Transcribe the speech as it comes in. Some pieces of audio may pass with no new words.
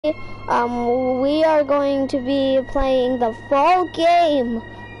we are going to be playing the full game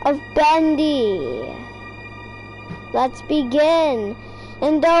of Bendy. Let's begin.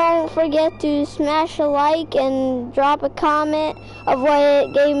 And don't forget to smash a like and drop a comment of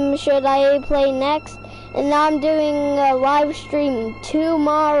what game should I play next. And I'm doing a live stream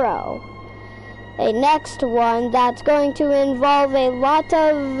tomorrow. A next one that's going to involve a lot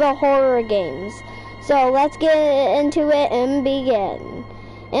of horror games. So let's get into it and begin.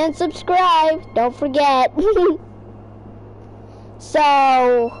 And subscribe, don't forget.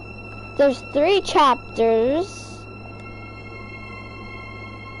 So, there's 3 chapters.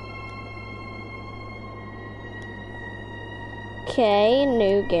 Okay,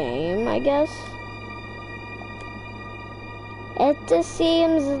 new game, I guess. It just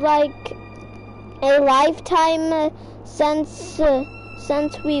seems like a lifetime since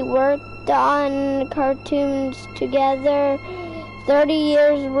we worked on cartoons together. 30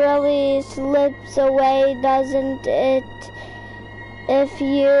 years really slips away, doesn't it? If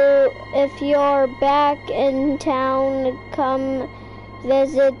you're back in town, come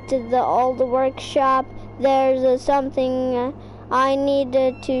visit the old workshop. There's something I need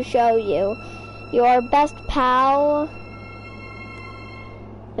to show you. Your best pal.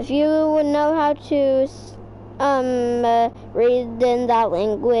 If you know how to read in that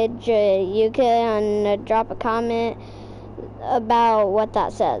language, you can drop a comment about what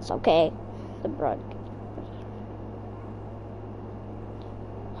that says, okay? The broadcast.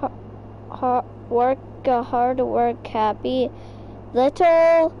 Hard work, happy.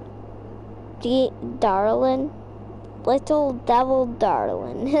 Little darling. Little devil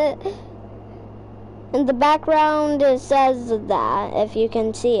darling. In the background it says that, if you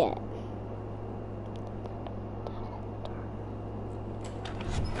can see it.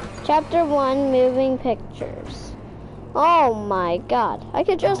 Chapter 1, Moving Pictures. Oh my god, I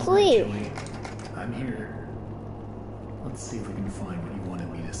could just leave. Joey, I'm here. Let's see if we can find what you wanted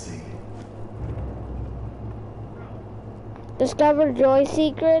me to see. Discover Joy's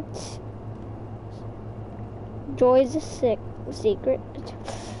secrets. Joy's secret.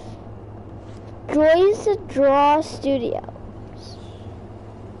 Joy's Draw Studios.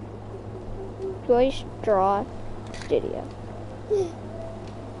 Joy's Draw Studio.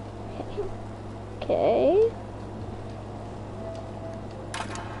 Okay.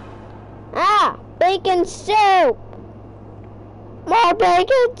 Ah! Bacon soup! More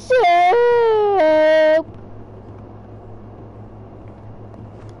bacon soup!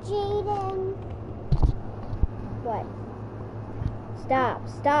 Jaden. What?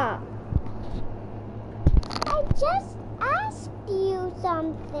 Stop. I just asked you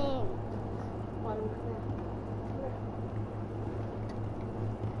something.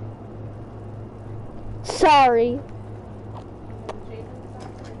 Sorry.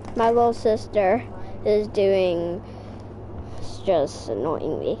 My little sister is doing, it's just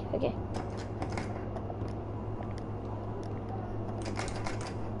annoying me. Okay.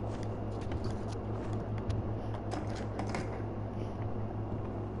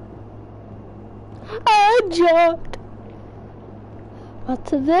 I jumped.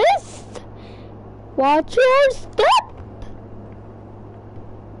 What's this? Watch your step.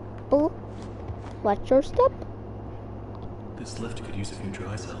 Oh, watch your step. This lift could use a few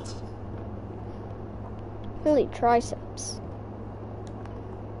dry cells. Only triceps.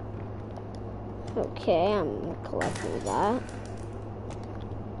 Okay, I'm collecting that.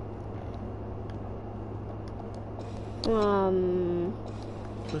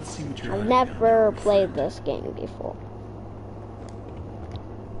 Let's see what you're I've never played this game before.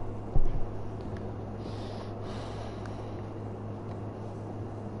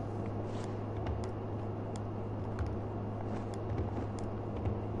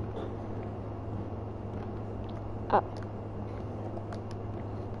 Up.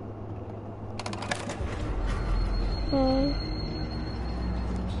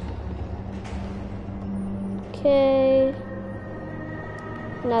 Okay.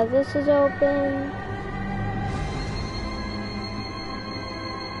 Now this is open.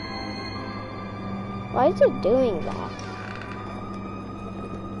 Why is it doing that?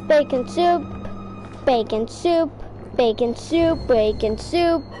 Bacon soup, bacon soup, bacon soup, bacon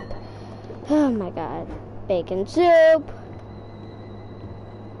soup. Oh my god. Bacon soup.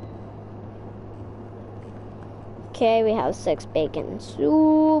 Okay, we have 6 bacon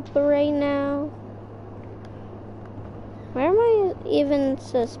soup right now. Where am I even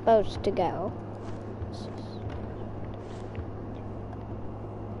supposed to go?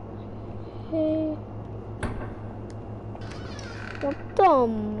 Okay. What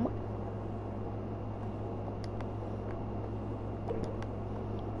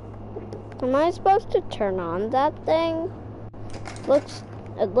Am I supposed to turn on that thing?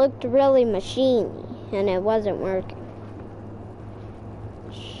 It looked really machiney, and it wasn't working.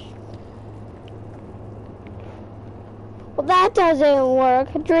 Well, that doesn't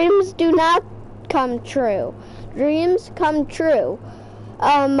work. Dreams do not come true. Dreams come true.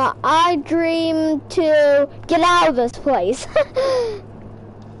 I dream to get out of this place.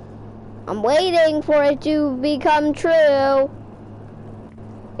 I'm waiting for it to become true.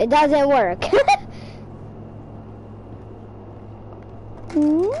 It doesn't work.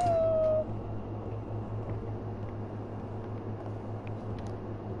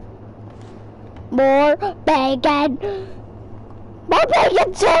 More bacon! More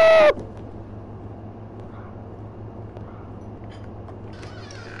bacon soup!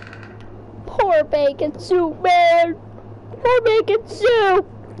 Poor bacon soup, man! More bacon soup!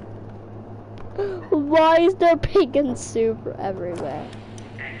 Why is there bacon soup everywhere?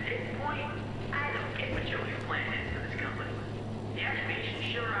 At this point, I don't get what Joey's plan is for this company. The animation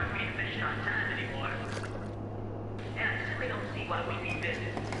sure aren't being finished on time anymore. And I simply don't see why we need this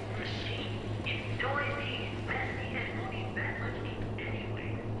machine. It's noisy, it's messy, and it won't need that much ink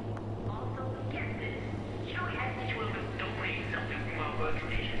anyway. Also, get this. Joey had each one of us donate something from our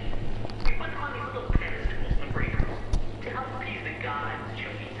workstation. We put them on these little pedestals in the break room to help appease the gods,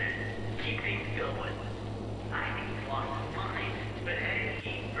 Joey said. Keep things going. I think he's lost his mind, but hey,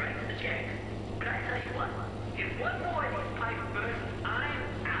 he writes the check. But I tell you what, if one more of these pipes burst, I'm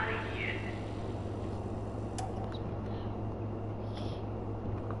out of here.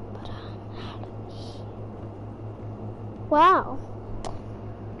 Wow.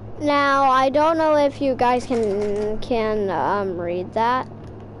 Now, I don't know if you guys can read that,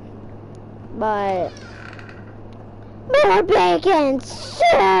 but more bacon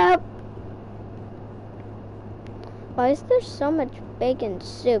soup. Why is there so much bacon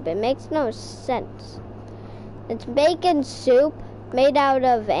soup? It makes no sense. It's bacon soup made out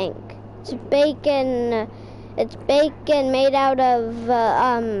of ink. It's bacon made out of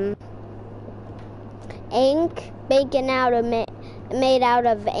ink. Bacon made out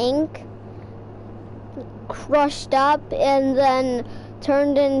of ink, crushed up and then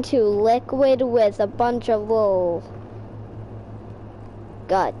turned into liquid with a bunch of little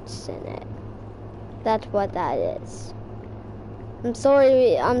guts in it. That's what that is. I'm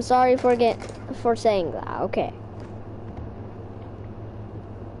sorry for saying that. Okay.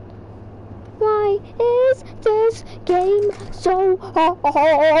 Why is this game so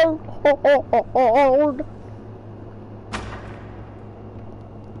hard?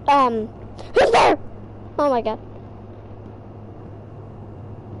 Who's there? Oh my god.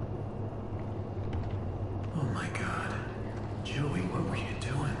 Oh my god. Joey, what were you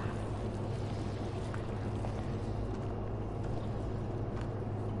doing?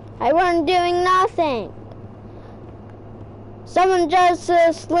 I wasn't doing nothing. Someone just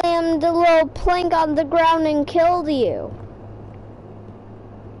slammed a little plank on the ground and killed you.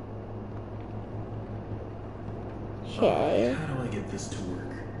 Okay. How do I get this to work?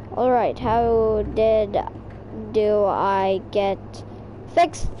 Alright, how do I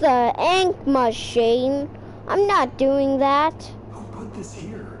fix the ink machine? I'm not doing that. Who put this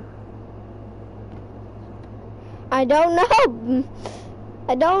here? I don't know.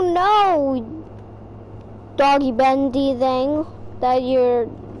 I don't know, Doggy Bendy thing, that you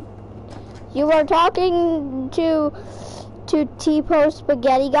are talking to T-Post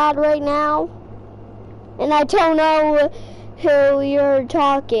Spaghetti God right now, and I don't know who you're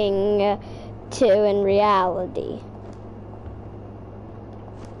talking to in reality.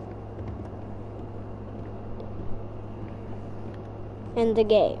 In the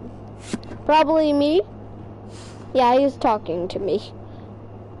game. Probably me. Yeah, he's talking to me.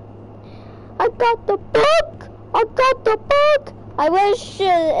 I got the book! I got the book! I wish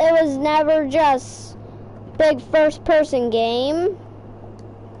it was never just big first-person game.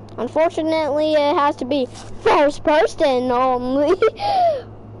 Unfortunately, it has to be first person only.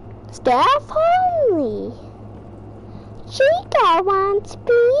 Staff only. Chica wants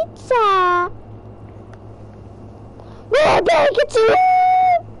pizza. More bacon soup!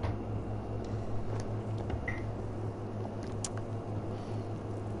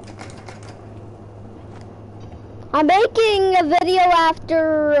 I'm making a video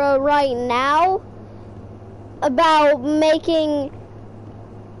after right now about making,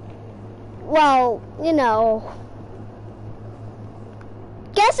 well, you know,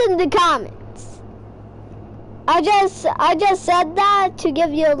 guess in the comments. I just said that to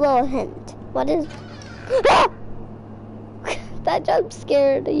give you a little hint. What is that jump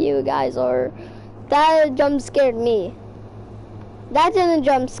scared you guys, or that jump scared me? That didn't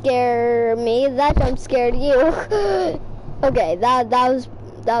jump scare me. That jump scared you. Okay, that was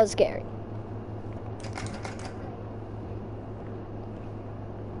scary.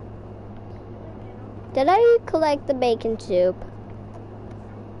 Did I collect the bacon soup?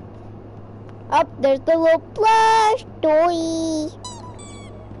 Oh, there's the little plush toy.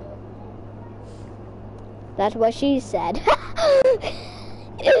 That's what she said.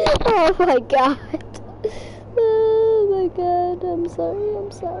 Oh my god. Oh my god, I'm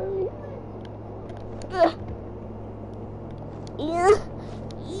sorry. Yeah.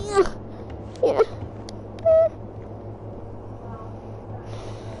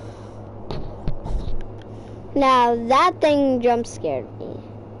 Now that thing jump scared me.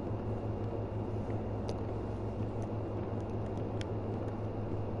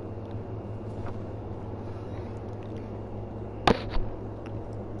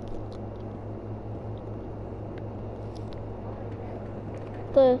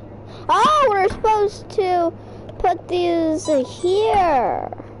 Oh, we're supposed to put these here.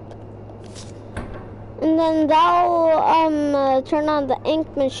 And then that'll turn on the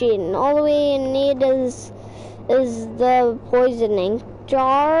ink machine. All we need is the poison ink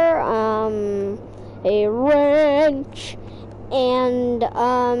jar, a wrench, and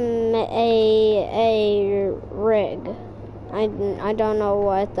a rig. I don't know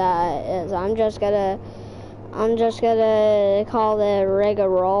what that is. I'm just gonna call it rig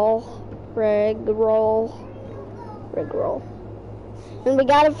roll. And we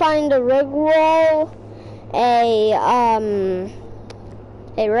gotta find a rig roll, a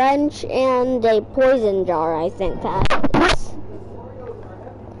wrench, and a poison jar, I think that is.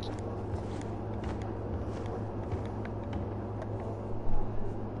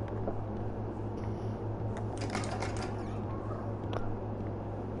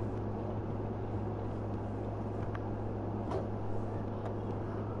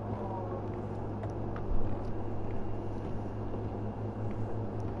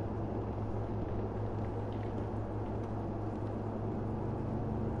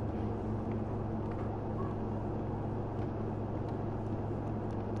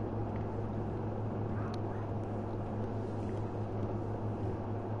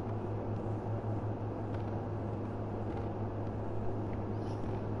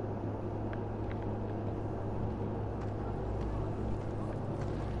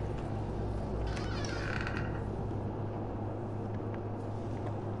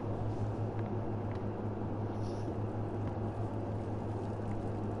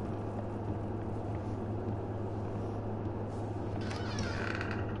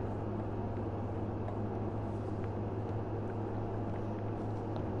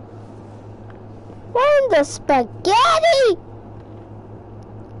 And the spaghetti!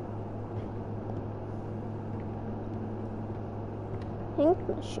 Ink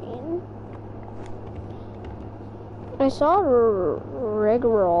machine. I saw a ring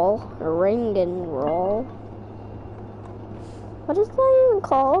and roll. What is that even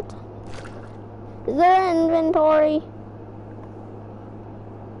called? Is there an inventory?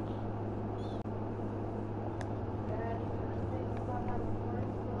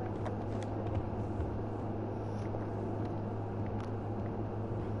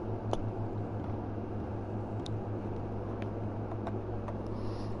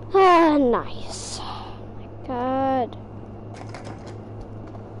 Ah, nice. Oh my god.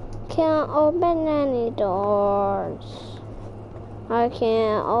 Can't open any doors. I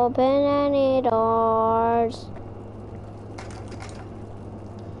can't open any doors.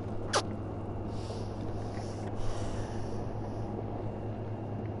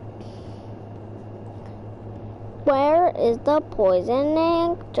 Where is the poison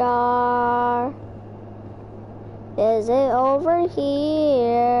ink jar? Is it over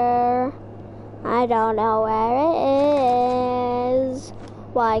here? I don't know where it is.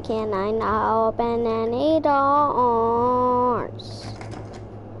 Why can't I not open any doors?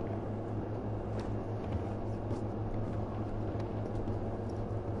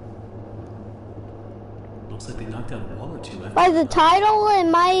 Looks like they knocked out a wall or two. By the title,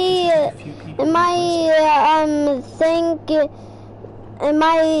 am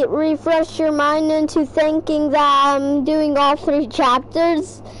I refresh your mind into thinking that I'm doing all 3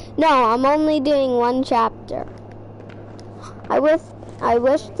 chapters? No, I'm only doing 1 chapter. I wish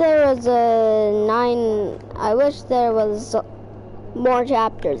there was I wish there was more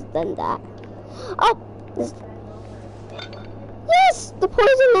chapters than that. Oh, yes, the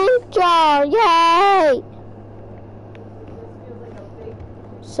poison ink jar! Yay!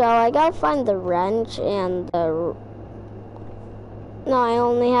 So I gotta find the wrench and the. No, I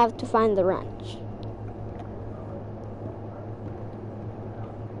only have to find the wrench.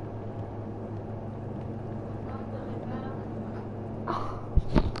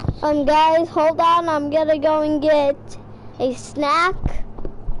 Guys, hold on. I'm gonna go and get a snack.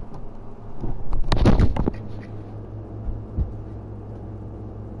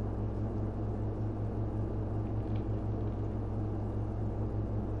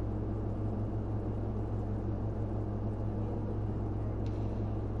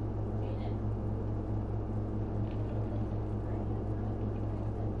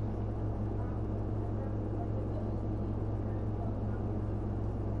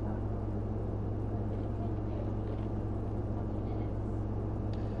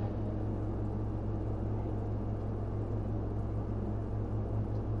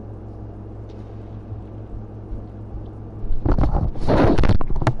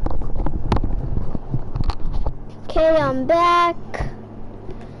 Okay, I'm back.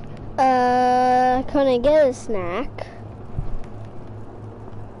 Couldn't get a snack,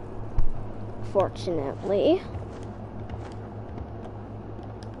 fortunately.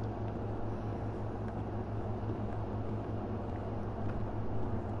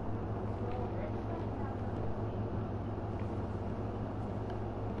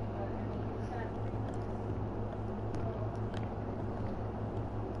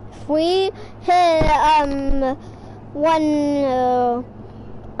 If we hit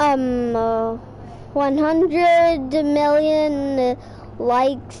 100 million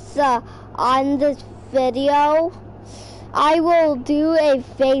likes on this video, I will do a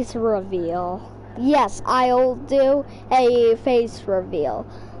face reveal. Yes, I'll do a face reveal.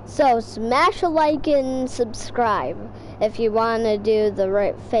 So smash a like and subscribe if you want to do the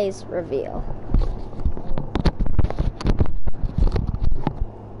right face reveal.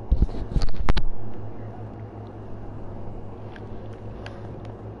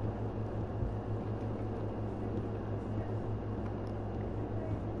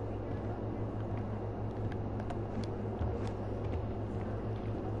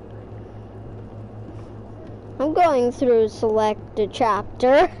 I'm going through select a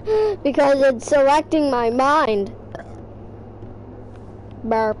chapter because it's selecting my mind.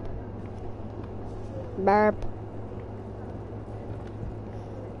 Burp. Burp.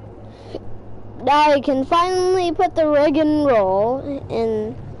 Now I can finally put the rig and roll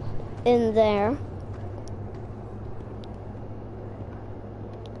in there.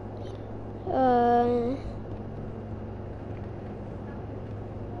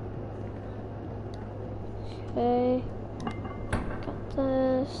 Okay, got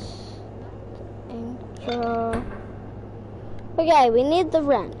this, intro. Okay, we need the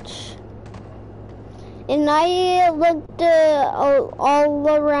wrench. And I looked all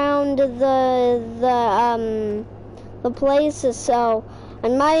around the places, so I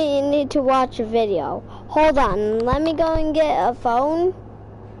might need to watch a video. Hold on, let me go and get a phone,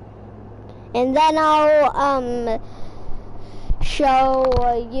 and then I'll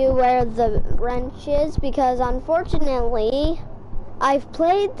show you where the wrench is, because unfortunately I've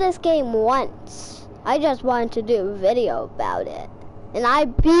played this game once. I just wanted to do a video about it, and I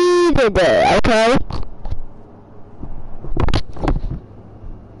beat it, okay?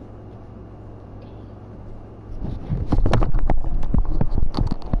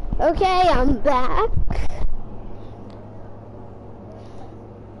 Okay, I'm back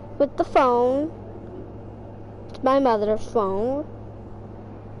with the phone. It's my mother's phone.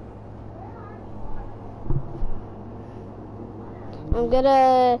 I'm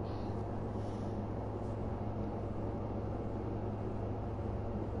gonna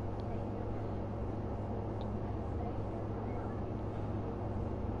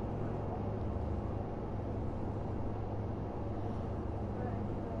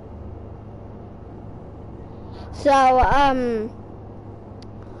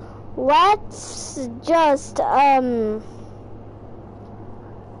let's just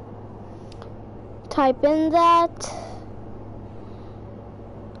type in that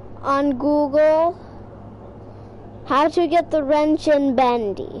on Google, how to get the wrench in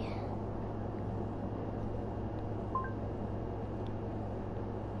Bendy.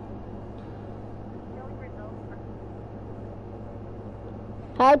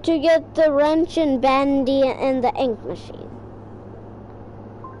 How to get the wrench in Bendy in the ink machine.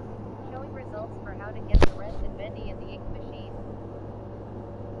 Showing results for how to get the wrench and Bendy in the ink machine.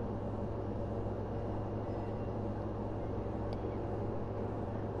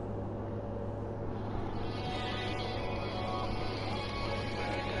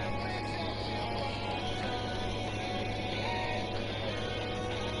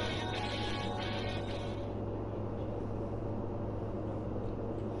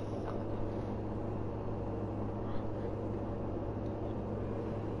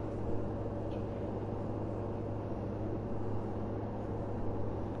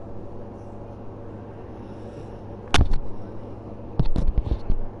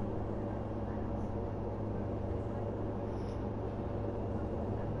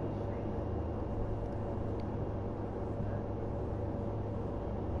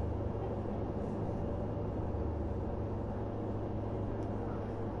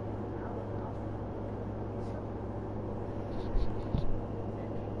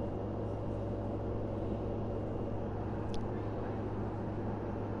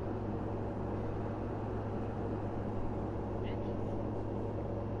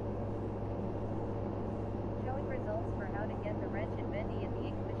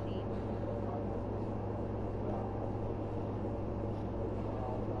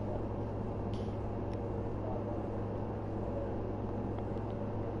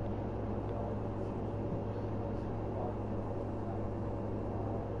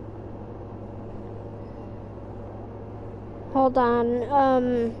 Hold on.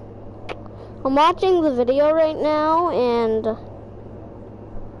 I'm watching the video right now, and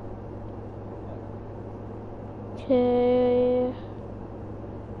okay.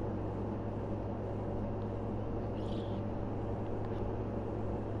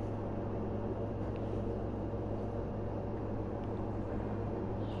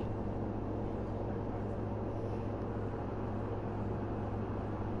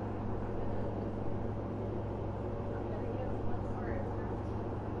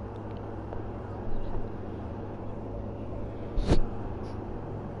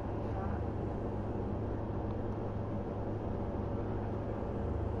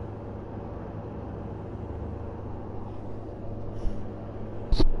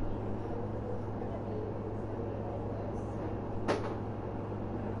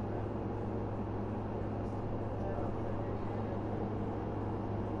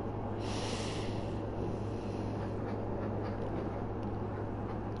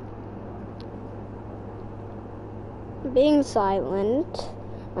 Being silent.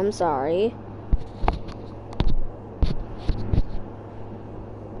 I'm sorry.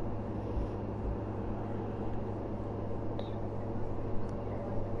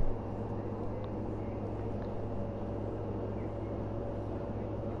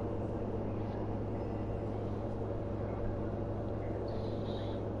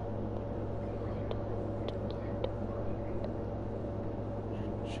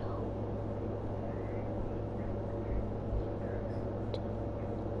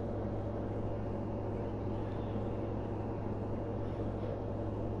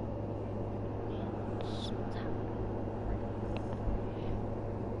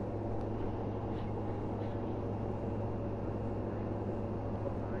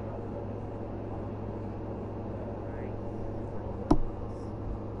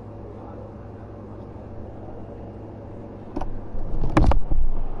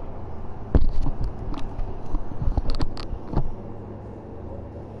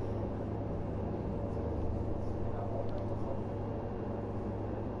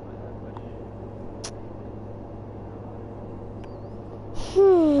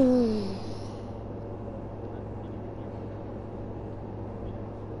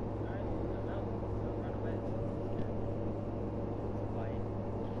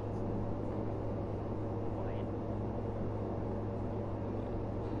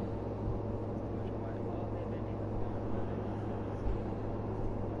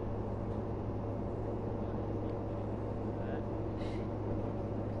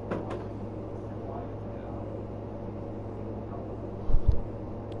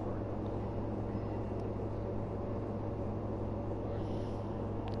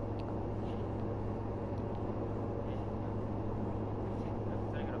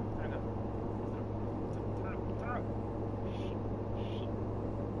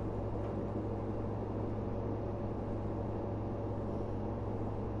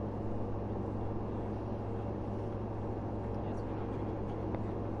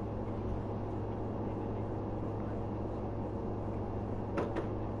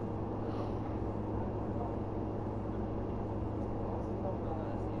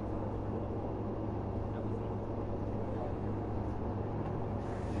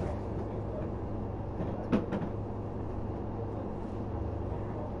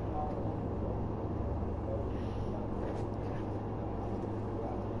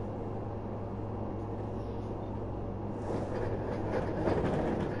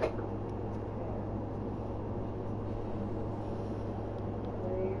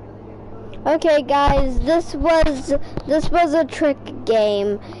 Okay, guys, this was a trick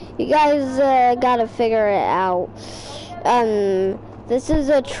game. You guys gotta figure it out. This is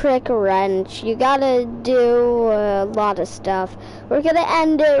a trick wrench. You gotta do a lot of stuff. We're gonna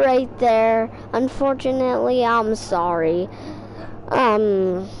end it right there. Unfortunately, I'm sorry.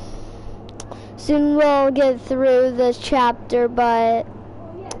 Soon we'll get through this chapter, but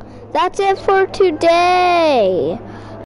that's it for today.